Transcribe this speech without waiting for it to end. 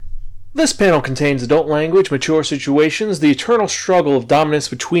This panel contains adult language, mature situations, the eternal struggle of dominance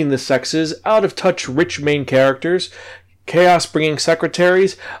between the sexes, out-of-touch rich main characters, chaos-bringing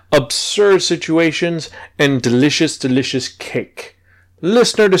secretaries, absurd situations, and delicious, delicious cake.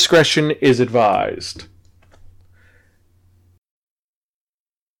 Listener discretion is advised.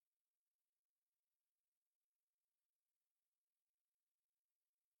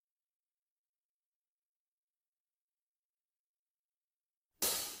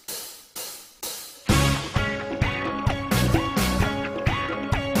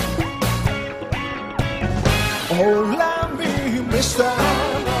 Hola mi mister,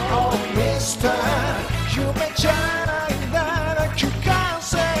 oh mister 夢じゃないなら聞か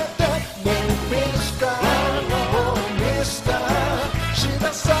せて No mister, oh mister 知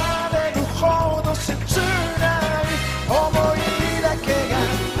らされるほど切ない思いだけが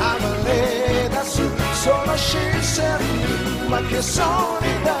暴れ出すその視線に負けそうに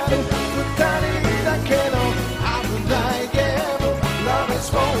なる二人だけの危ないゲーム Love is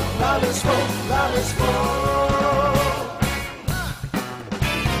for, love is for, love is for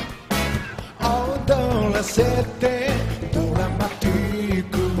踊らせてドラマティッ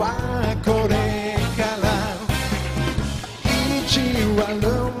クはこれから意地悪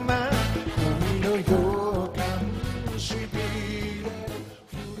な恋の予感しびれ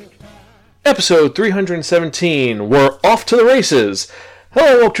触れた Episode 317, we're off to the races.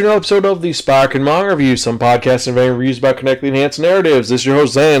 Hello, welcome to another episode of the Spark and Manga Review, some podcasts and varying reviews about connecting enhanced narratives. This is your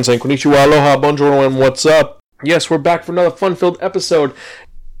host, Zan, saying konnichiwa, aloha, bonjour, and what's up? Yes, we're back for another fun-filled episode.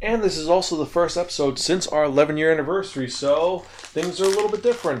 And this is also the first episode since our 11-year anniversary, so things are a little bit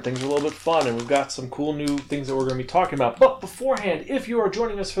different, things are a little bit fun, and we've got some cool new things that we're going to be talking about. But beforehand, if you are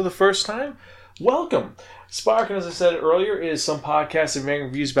joining us for the first time, welcome! Spark, as I said earlier, is some podcasts and varying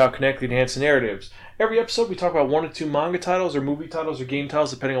reviews about connected enhanced narratives. Every episode we talk about one or two manga titles or movie titles or game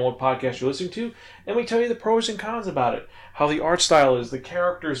titles depending on what podcast you're listening to, and we tell you the pros and cons about it. How the art style is, the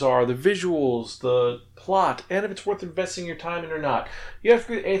characters are, the visuals, the plot, and if it's worth investing your time in or not. You have to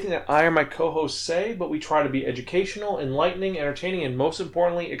agree with anything that I or my co-hosts say, but we try to be educational, enlightening, entertaining, and most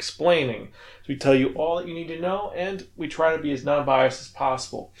importantly, explaining. So we tell you all that you need to know, and we try to be as non-biased as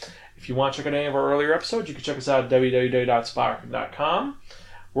possible. If you want to check out any of our earlier episodes, you can check us out at www.spiraken.com.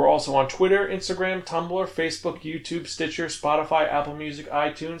 We're also on Twitter, Instagram, Tumblr, Facebook, YouTube, Stitcher, Spotify, Apple Music,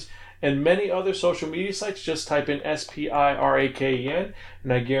 iTunes, and many other social media sites. Just type in SPIRAKEN,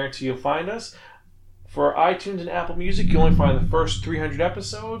 and I guarantee you'll find us. For iTunes and Apple Music, you only find the first 300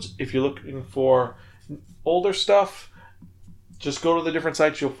 episodes. If you're looking for older stuff, just go to the different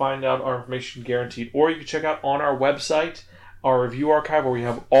sites. You'll find out our information guaranteed. Or you can check out on our website our review archive, where we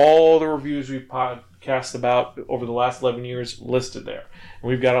have all the reviews we've podcast about over the last 11 years listed there. And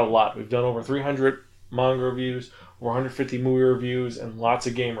we've got a lot. We've done over 300 manga reviews, over 150 movie reviews, and lots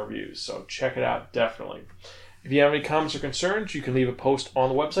of game reviews. So check it out, definitely. If you have any comments or concerns, you can leave a post on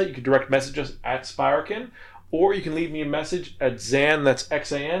the website. You can direct message us at Spiraken, or you can leave me a message at Zan, that's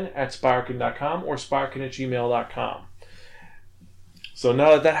Xan, at Spiraken.com, or Spiraken@gmail.com. So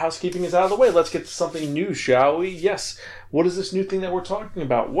now that housekeeping is out of the way, let's get to something new, shall we? Yes. What is this new thing that we're talking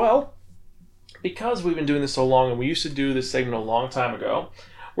about? Well, because we've been doing this so long, and we used to do this segment a long time ago,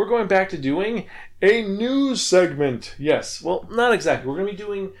 we're going back to doing a news segment. Yes. Well, not exactly. We're going to be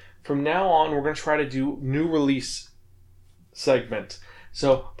doing, from now on, we're going to try to do new release segment.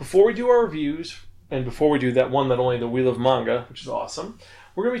 So before we do our reviews, and before we do that one that only the Wheel of Manga, which is awesome,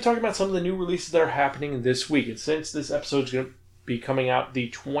 we're going to be talking about some of the new releases that are happening this week. And since this episode is going to be coming out the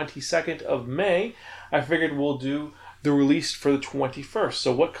 22nd of May, I figured we'll do the release for the 21st.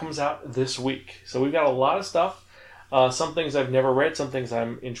 So what comes out this week? So we've got a lot of stuff. Some things I've never read, some things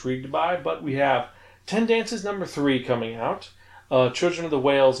I'm intrigued by, but we have 10 Dances number 3 coming out, Children of the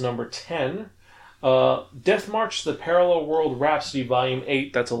Whales number 10, Death March, The Parallel World Rhapsody Volume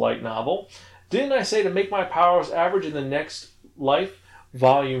 8, that's a light novel, Didn't I Say to Make My Powers Average in the Next Life,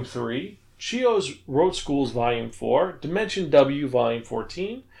 Volume 3, Chio's Road Schools Volume 4, Dimension W Volume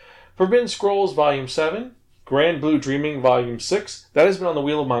 14, Forbidden Scrolls Volume 7, Grand Blue Dreaming Volume 6. That has been on the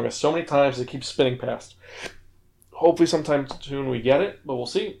Wheel of Manga so many times it keeps spinning past. Hopefully sometime soon we get it, but we'll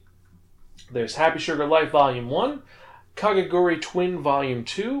see. There's Happy Sugar Life Volume 1, Kageguri Twin Volume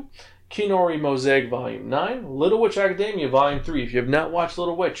 2, Kinori Mosaic Volume 9, Little Witch Academia Volume 3. If you have not watched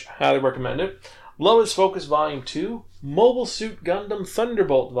Little Witch, highly recommend it. Love is Focus Volume 2, Mobile Suit Gundam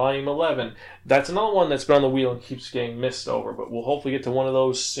Thunderbolt Volume 11. That's another one that's been on the wheel and keeps getting missed over, but we'll hopefully get to one of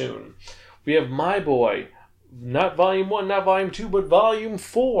those soon. We have My Boy, not Volume 1, not Volume 2, but Volume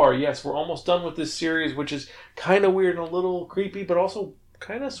 4. Yes, we're almost done with this series, which is kind of weird and a little creepy, but also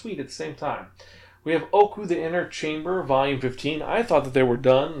kind of sweet at the same time. We have Oku the Inner Chamber, Volume 15. I thought that they were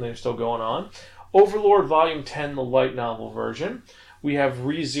done, and they're still going on. Overlord, Volume 10, the light novel version. We have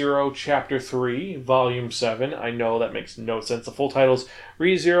ReZero, Chapter 3, Volume 7. I know that makes no sense. The full title is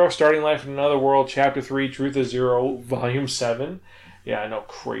ReZero, Starting Life in Another World, Chapter 3, Truth is Zero, Volume 7. Yeah, I know,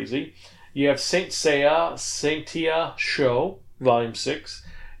 crazy. You have Saint Seiya, Saintia Show, Volume 6.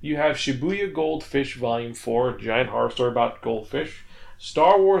 You have Shibuya Goldfish, Volume 4, a giant horror story about goldfish.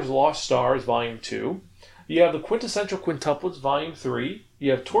 Star Wars Lost Stars, Volume 2. You have The Quintessential Quintuplets, Volume 3.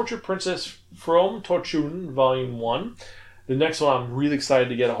 You have Torture Princess From Torchun, Volume 1. The next one I'm really excited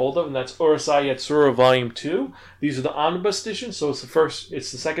to get a hold of, and that's Urusei Yatsura Volume 2. These are the omnibus editions, so it's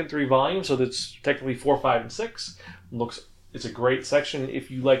the second 3 volumes, so that's technically 4, 5, and 6. It's a great section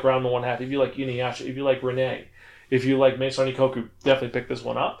if you like Round the One Half, if you like Inuyasha, if you like Renee, if you like Meisani Koku, definitely pick this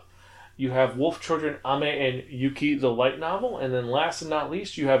one up. You have Wolf Children Ame and Yuki, the light novel, and then last and not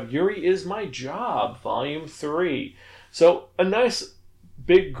least, you have Yuri Is My Job, Volume 3. So a nice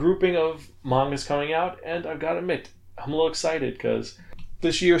big grouping of mangas coming out, and I've got to admit, I'm a little excited because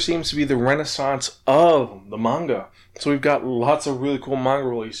this year seems to be the renaissance of the manga. So we've got lots of really cool manga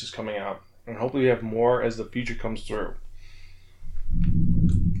releases coming out, and hopefully we have more as the future comes through.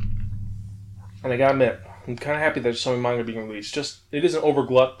 And I gotta admit, I'm kind of happy that there's so many manga being released. It isn't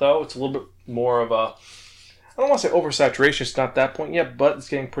overglut though. It's a little bit more of a, I don't want to say oversaturation. It's not that point yet, but it's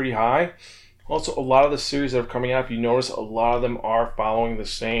getting pretty high. Also, a lot of the series that are coming out, if you notice, a lot of them are following the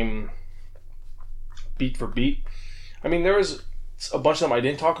same beat for beat. I mean, there is a bunch of them I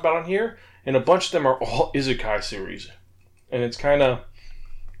didn't talk about on here, and a bunch of them are all isekai series. And it's kind of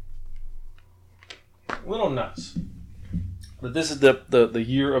a little nuts. But this is the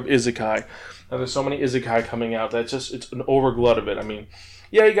year of isekai. Now, there's so many isekai coming out that it's an overglut of it. I mean,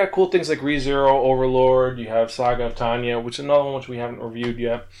 yeah, you got cool things like ReZero, Overlord, you have Saga of Tanya, which is another one which we haven't reviewed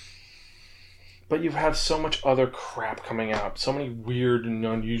yet. But you have so much other crap coming out. So many weird and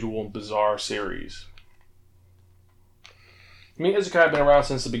unusual and bizarre series. I mean, isekai have been around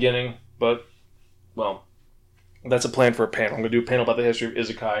since the beginning, but, well, that's a plan for a panel. I'm going to do a panel about the history of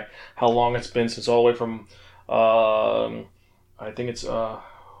isekai, how long it's been since all the way from, I think it's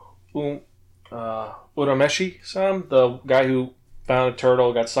Urameshi-san, the guy who found a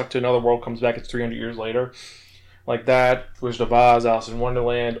turtle, got sucked to another world, comes back, it's 300 years later. Like that, Wizard of Oz, Alice in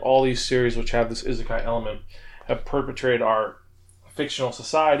Wonderland, all these series which have this isekai element have perpetrated our fictional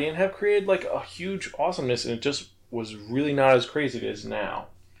society and have created like a huge awesomeness, and it just was really not as crazy as it is now.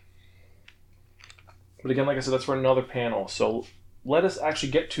 But again, like I said, that's for another panel. So let us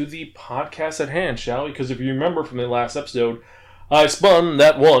actually get to the podcast at hand, shall we? Because if you remember from the last episode, I spun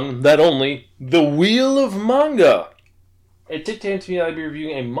that one, that only, the Wheel of Manga. It dictated to me that I'd be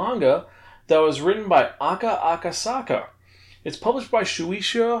reviewing a manga that was written by Aka Akasaka. It's published by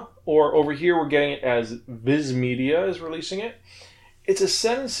Shueisha, or over here we're getting it as Viz Media is releasing it. It's a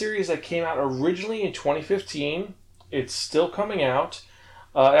 7 series that came out originally in 2015. It's still coming out.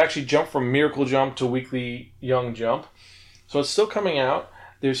 It actually jumped from Miracle Jump to Weekly Young Jump. So it's still coming out.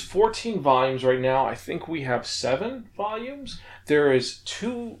 There's 14 volumes right now. I think we have 7 volumes. There is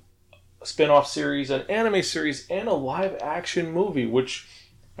 2 spin-off series, an anime series, and a live-action movie, which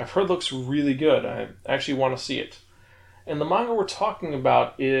I've heard looks really good. I actually want to see it. And the manga we're talking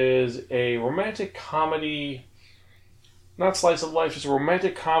about is a romantic comedy, not slice of life, it's a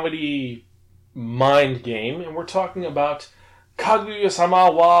romantic comedy mind game. And we're talking about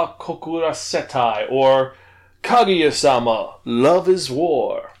Kaguya-sama wa Kokura Setai, or Kaguya-sama, Love is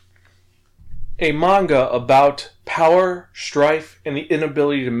War. A manga about power, strife, and the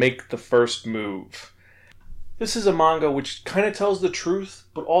inability to make the first move. This is a manga which kind of tells the truth,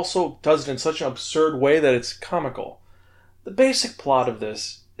 but also does it in such an absurd way that it's comical. The basic plot of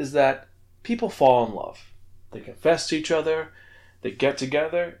this is that people fall in love. They confess to each other, they get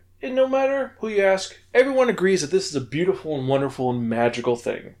together, and no matter who you ask, everyone agrees that this is a beautiful and wonderful and magical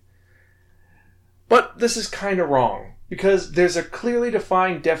thing. But this is kind of wrong, because there's a clearly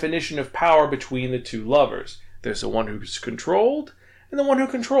defined definition of power between the two lovers. There's the one who's controlled, and the one who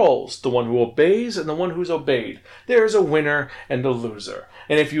controls, the one who obeys, and the one who's obeyed. There is a winner and a loser.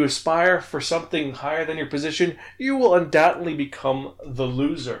 And if you aspire for something higher than your position, you will undoubtedly become the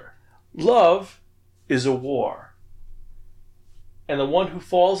loser. Love is a war. And the one who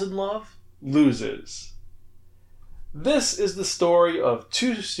falls in love loses. This is the story of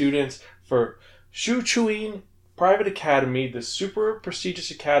 2 students for Shuchuin Private Academy, the super prestigious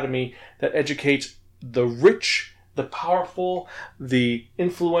academy that educates the rich, the powerful, the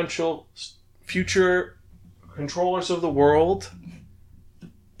influential future controllers of the world.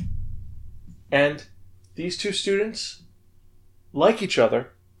 And these 2 students like each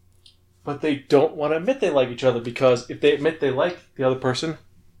other, but they don't want to admit they like each other, because if they admit they like the other person,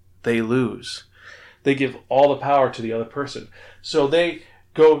 they lose. They give all the power to the other person. So they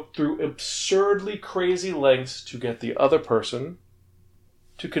go through absurdly crazy lengths to get the other person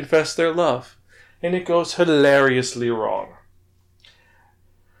to confess their love. And it goes hilariously wrong.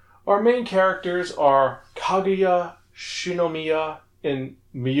 Our main characters are Kaguya Shinomiya and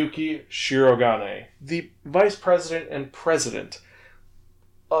Miyuki Shirogane, the vice president and president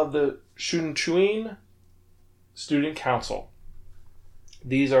of the Shunchuin Student Council.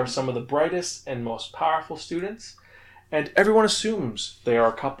 These are some of the brightest and most powerful students, and everyone assumes they are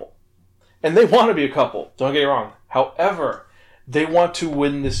a couple. And they want to be a couple, don't get me wrong. However, they want to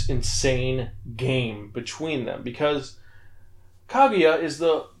win this insane game between them, because Kaguya is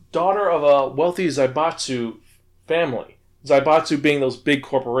the daughter of a wealthy Zaibatsu family. Zaibatsu being those big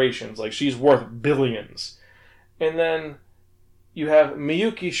corporations, like she's worth billions. And then you have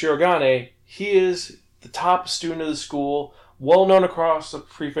Miyuki Shirogane. He is the top student of the school, well known across the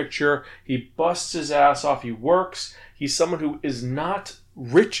prefecture. He busts his ass off. He works. He's someone who is not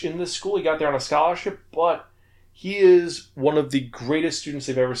rich in this school. He got there on a scholarship, but he is one of the greatest students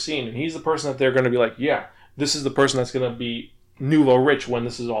they've ever seen. And he's the person that they're going to be like, yeah, this is the person that's going to be nouveau rich when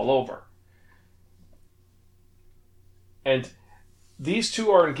this is all over. And these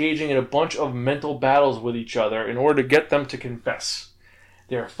two are engaging in a bunch of mental battles with each other in order to get them to confess.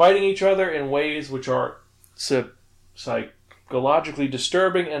 They're fighting each other in ways which are psychologically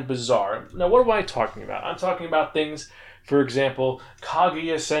disturbing and bizarre. Now, what am I talking about? I'm talking about things, for example,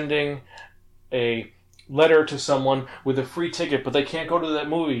 Kaguya sending a letter to someone with a free ticket, but they can't go to that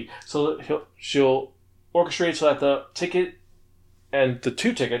movie, so she'll orchestrate so that the ticket and the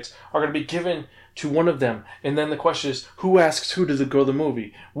two tickets are going to be given to one of them. And then the question is, who asks who to go to the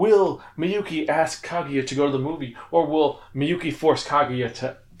movie? Will Miyuki ask Kaguya to go to the movie? Or will Miyuki force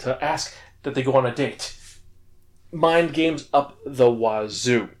Kaguya to ask that they go on a date? Mind games up the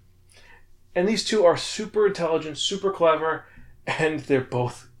wazoo. And these two are super intelligent, super clever, and they're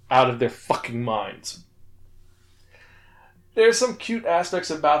both out of their fucking minds. There's some cute aspects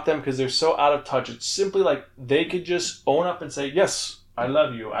about them because they're so out of touch. It's simply like they could just own up and say, yes, I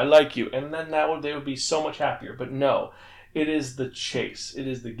love you, I like you, and then they would be so much happier. But no, it is the chase. It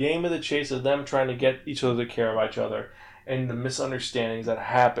is the game of the chase of them trying to get each other to care about each other, and the misunderstandings that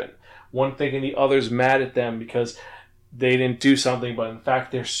happen. One thinking the other's mad at them because they didn't do something, but in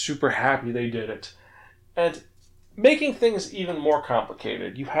fact they're super happy they did it. And making things even more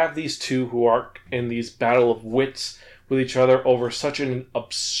complicated, you have these two who are in these battle of wits with each other over such an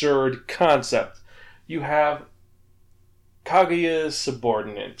absurd concept. You have Kaguya's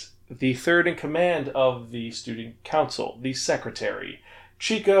subordinate, the third in command of the student council, the secretary,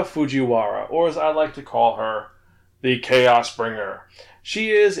 Chika Fujiwara, or as I like to call her, the Chaos Bringer.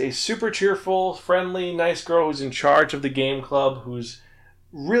 She is a super cheerful, friendly, nice girl who's in charge of the game club, who's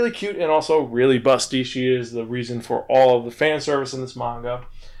really cute and also really busty. She is the reason for all of the fan service in this manga.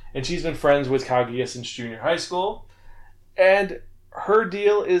 And she's been friends with Kaguya since junior high school. And her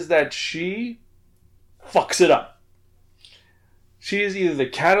deal is that she fucks it up. She is either the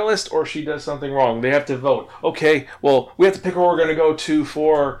catalyst or she does something wrong. They have to vote. Okay, well, we have to pick where we're going to go to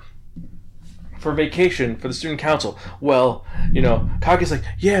for vacation for the student council. Well, Kaguya's like,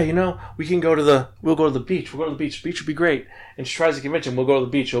 yeah, we'll go to the beach. We'll go to the beach. The beach would be great. And she tries to convince him, we'll go to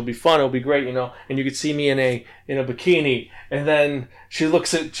the beach. It'll be fun. It'll be great, and you could see me in a bikini. And then she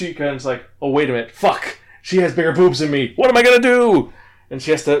looks at Chika and is like, oh, wait a minute. Fuck. She has bigger boobs than me. What am I going to do? And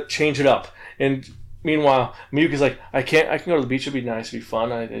she has to change it up. And meanwhile, Miyuki's like, I can go to the beach. It'd be nice. It'd be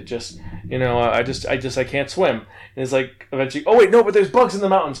fun. I can't swim. And it's like, eventually, oh wait, no, but there's bugs in the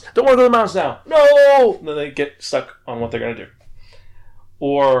mountains. Don't want to go to the mountains now. No! And then they get stuck on what they're going to do.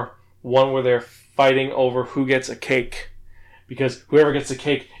 Or one where they're fighting over who gets a cake. Because whoever gets the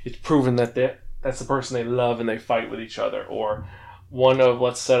cake, it's proven that that's the person they love and they fight with each other. Or one of,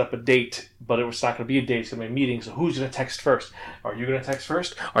 let's set up a date, but it's not going to be a date, it's going to be a meeting, so who's going to text first? Are you going to text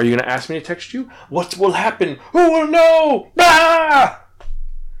first? Are you going to ask me to text you? What will happen? Who will know? Ah!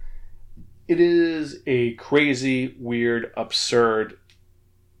 It is a crazy, weird, absurd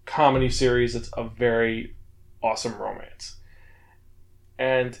comedy series that's a very awesome romance.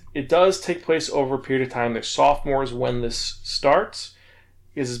 And it does take place over a period of time. They're sophomores when this starts,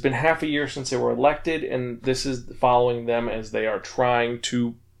 because it's been half a year since they were elected, and this is following them as they are trying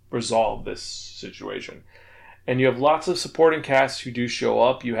to resolve this situation. And you have lots of supporting casts who do show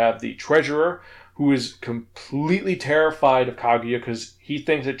up. You have the treasurer, who is completely terrified of Kaguya because he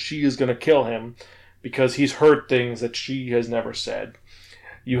thinks that she is going to kill him because he's heard things that she has never said.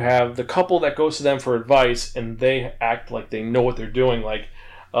 You have the couple that goes to them for advice, and they act like they know what they're doing, like,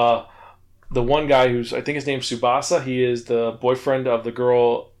 the one guy who's, I think his name's Tsubasa, he is the boyfriend of the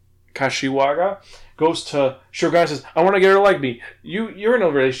girl Kashiwaga, goes to Shirogane and says, I want to get her to like me. You're in a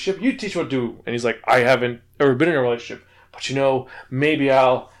relationship. You teach what to do. And he's like, I haven't ever been in a relationship. But maybe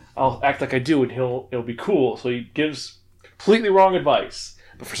I'll act like I do and it'll be cool. So he gives completely wrong advice.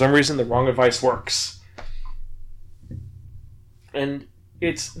 But for some reason, the wrong advice works. And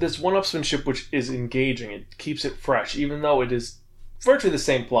it's this one-upsmanship which is engaging. It keeps it fresh, even though it is virtually the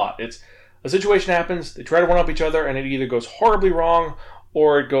same plot. It's a situation happens, they try to one-up each other, and it either goes horribly wrong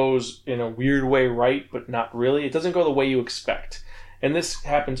or it goes in a weird way right, but not really. It doesn't go the way you expect. And this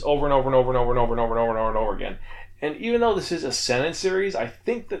happens over and over and over and over and over and over and over and over and over again. And even though this is a seinen series, I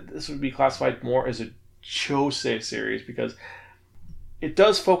think that this would be classified more as a Chosei series because it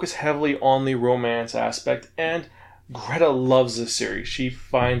does focus heavily on the romance aspect, and Greta loves this series. She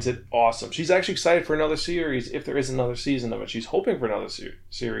finds it awesome. She's actually excited for another series if there is another season of it. She's hoping for another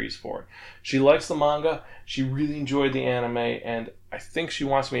series for it. She likes the manga. She really enjoyed the anime, and I think she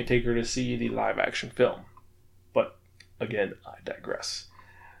wants me to take her to see the live-action film. But, again, I digress.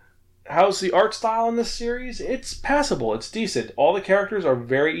 How's the art style in this series? It's passable. It's decent. All the characters are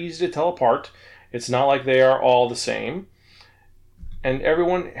very easy to tell apart. It's not like they are all the same. And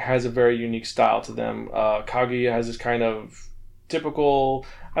everyone has a very unique style to them. Kaguya has this kind of typical,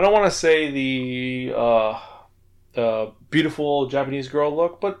 I don't want to say the beautiful Japanese girl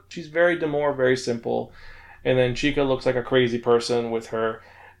look, but she's very demure, very simple. And then Chika looks like a crazy person with her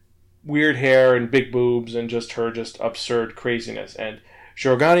weird hair and big boobs and just her absurd craziness. And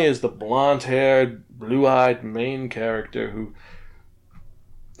Shirogane is the blonde-haired, blue-eyed main character who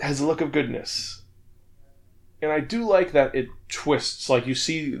has a look of goodness. And I do like that it twists. Like you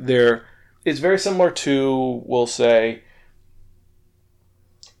see there, it's very similar to, we'll say,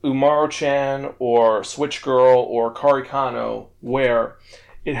 Umaru-chan or Switch Girl or Karikano, where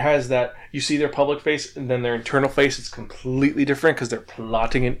it has that, you see their public face and then their internal face is completely different because they're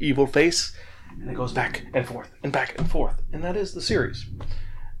plotting an evil face. And it goes back and forth and back and forth. And that is the series.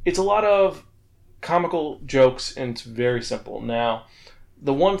 It's a lot of comical jokes and it's very simple. Now,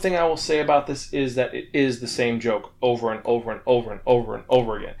 the one thing I will say about this is that it is the same joke over and over and over and over and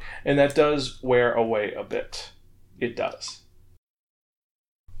over again. And that does wear away a bit. It does.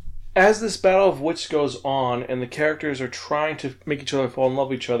 As this battle of wits goes on and the characters are trying to make each other fall in love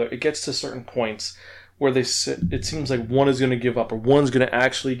with each other, it gets to certain points where it seems like one is going to give up or one's going to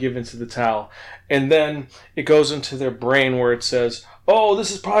actually give into the towel. And then it goes into their brain where it says, oh,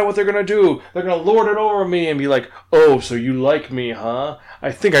 this is probably what they're going to do. They're going to lord it over me and be like, oh, so you like me, huh?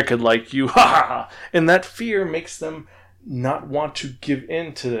 I think I could like you. Ha ha ha. And that fear makes them not want to give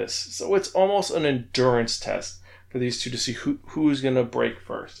in to this. So it's almost an endurance test for these two to see who's going to break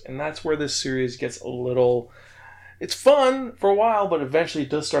first. And that's where this series gets a little... It's fun for a while, but eventually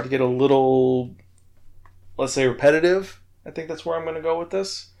it does start to get a little... let's say repetitive. I think that's where I'm going to go with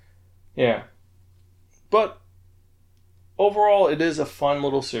this. Yeah. But overall, it is a fun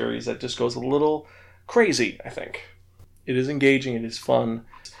little series that just goes a little crazy, I think. It is engaging. It is fun.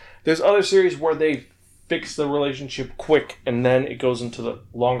 There's other series where they fix the relationship quick and then it goes into the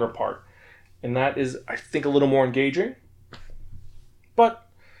longer part. And that is, I think, a little more engaging. But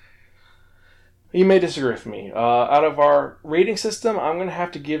you may disagree with me. Out of our rating system, I'm going to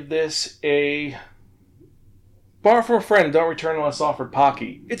have to give this a... Borrow from a friend, don't return unless offered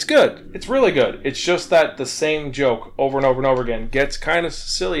Pocky. It's good. It's really good. It's just that the same joke over and over and over again gets kind of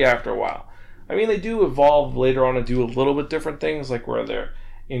silly after a while. I mean, they do evolve later on and do a little bit different things, like where they're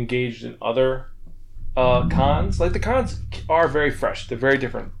engaged in other cons. Like, the cons are very fresh. They're very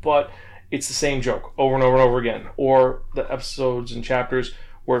different. But it's the same joke over and over and over again. Or the episodes and chapters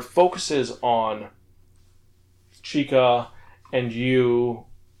where it focuses on Chika and Yu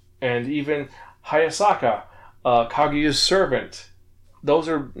and even Hayasaka, Kaguya's servant. Those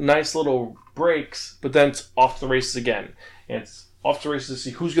are nice little breaks, but then it's off to the races again. And it's off to the races to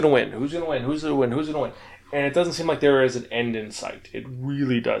see who's going to win, who's going to win, who's going to win, who's going to win. And it doesn't seem like there is an end in sight. It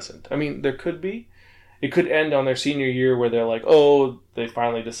really doesn't. I mean, there could be. It could end on their senior year where they're like, oh, they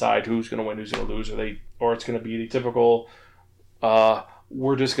finally decide who's going to win, who's going to lose, or it's going to be the typical,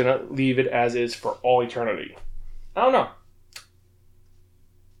 we're just going to leave it as is for all eternity. I don't know.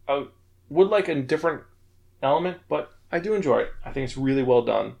 I would like a different element, but I do enjoy it. I think it's really well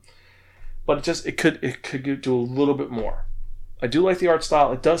done. But it could do a little bit more. I do like the art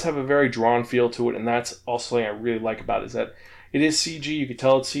style. It does have a very drawn feel to it, and that's also something I really like about it, is that it is CG. You can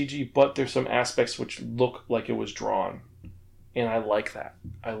tell it's CG, but there's some aspects which look like it was drawn. And I like that.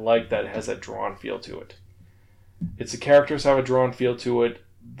 I like that it has that drawn feel to it. The characters have a drawn feel to it.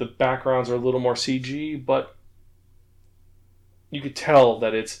 The backgrounds are a little more CG, but you could tell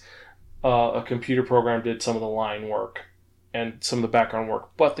that it's a computer program did some of the line work and some of the background work,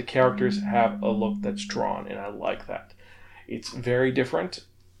 but the characters have a look that's drawn, and I like that. It's very different,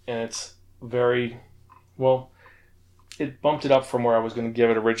 and it's very, well, it bumped it up from where I was going to give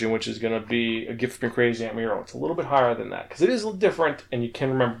it originally, which is going to be A Gift from Your Crazy Aunt Muriel. It's a little bit higher than that, because it is a little different, and you can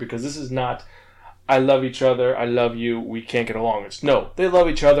remember, because this is not, I love each other, I love you, we can't get along. It's no, they love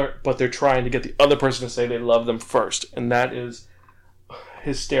each other, but they're trying to get the other person to say they love them first, and that is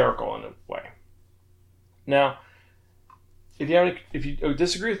hysterical in a way. Now, if you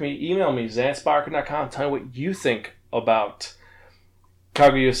disagree with me, email me, zansparker.com, tell me what you think about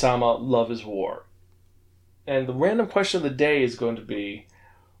Kaguya-sama Love is War. And the random question of the day is going to be,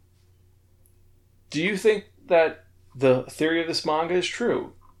 do you think that the theory of this manga is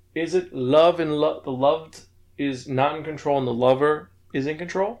true? Is it love and the loved is not in control and the lover is in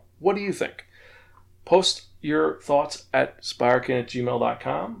control? What do you think? Post your thoughts at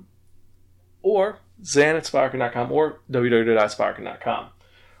spirekin@gmail.com or zan@spirekin.com or www.spirekin.com.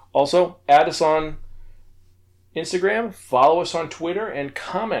 Also, add us on Instagram, follow us on Twitter, and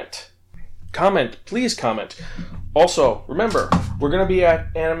comment. Please comment. Also, remember, we're going to be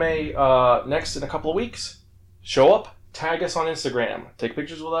at Anime next in a couple of weeks. Show up, tag us on Instagram, take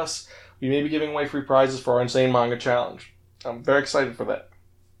pictures with us. We may be giving away free prizes for our Insane Manga Challenge. I'm very excited for that.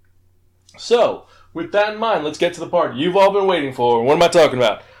 So, with that in mind, let's get to the part you've all been waiting for. What am I talking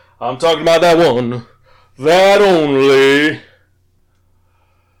about? I'm talking about that one, that only,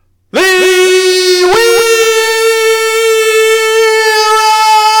 the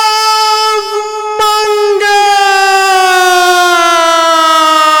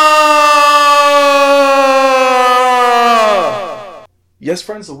Yes,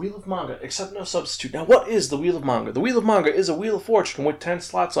 friends, the Wheel of Manga, except no substitute. Now, what is the Wheel of Manga? The Wheel of Manga is a Wheel of Fortune with 10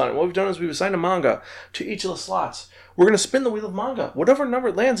 slots on it. What we've done is we've assigned a manga to each of the slots. We're going to spin the Wheel of Manga. Whatever number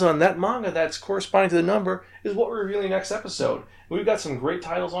it lands on, that manga that's corresponding to the number is what we're revealing next episode. We've got some great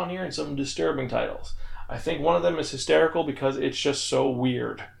titles on here and some disturbing titles. I think one of them is hysterical because it's just so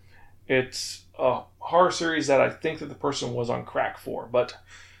weird. It's a horror series that I think that the person was on crack for. But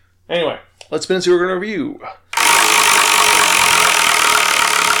anyway, let's spin and see what we're going to review.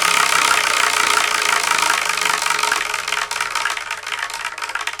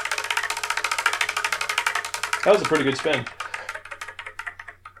 That was a pretty good spin.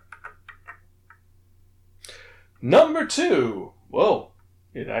 Number 2. Whoa,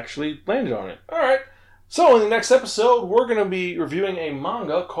 it actually landed on it. Alright, so in the next episode, we're going to be reviewing a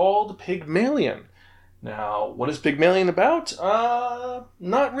manga called Pygmalion. Now, what is Pygmalion about?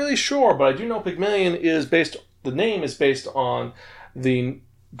 Not really sure, but I do know Pygmalion the name is based on the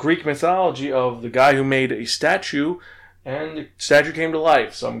Greek mythology of the guy who made a statue, and the statue came to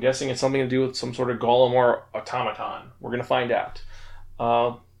life, so I'm guessing it's something to do with some sort of golem or automaton. We're going to find out.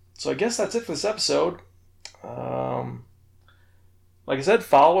 So I guess that's it for this episode. Like I said,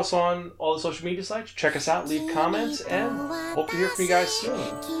 follow us on all the social media sites. Check us out, leave comments, and hope to hear from you guys soon.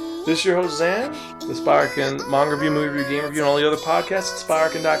 This is your host, Zan, the Spirekin Manga Review, Movie Review, Game Review, and all the other podcasts at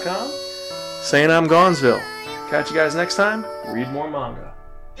spirekin.com. Saying I'm Gonzville. Catch you guys next time. Read more manga.